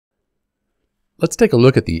Let's take a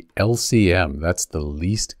look at the LCM. That's the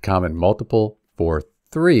least common multiple for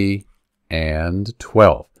 3 and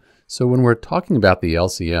 12. So when we're talking about the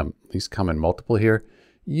LCM, least common multiple here,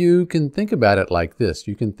 you can think about it like this.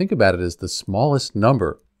 You can think about it as the smallest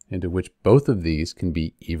number into which both of these can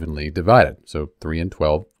be evenly divided. So 3 and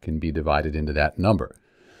 12 can be divided into that number.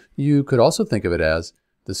 You could also think of it as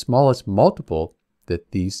the smallest multiple that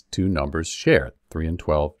these two numbers share, 3 and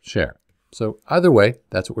 12 share. So either way,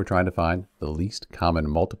 that's what we're trying to find, the least common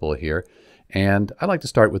multiple here. And I like to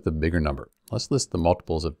start with the bigger number. Let's list the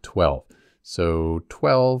multiples of 12. So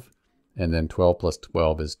 12, and then 12 plus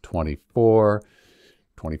 12 is 24.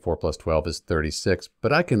 24 plus 12 is 36.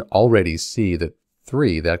 But I can already see that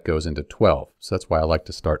 3, that goes into 12. So that's why I like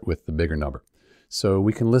to start with the bigger number. So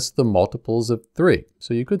we can list the multiples of 3.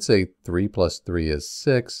 So you could say 3 plus 3 is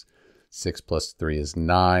 6. 6 plus 3 is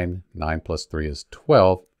 9. 9 plus 3 is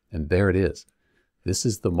 12. And there it is. This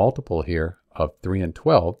is the multiple here of 3 and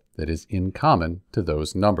 12 that is in common to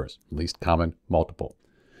those numbers, least common multiple.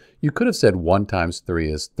 You could have said 1 times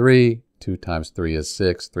 3 is 3, 2 times 3 is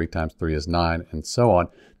 6, 3 times 3 is 9, and so on.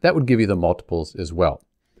 That would give you the multiples as well.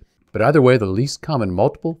 But either way, the least common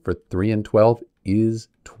multiple for 3 and 12 is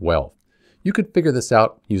 12. You could figure this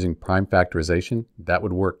out using prime factorization. That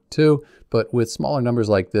would work too, but with smaller numbers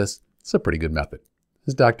like this, it's a pretty good method. This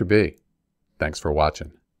is Dr. B. Thanks for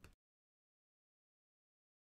watching.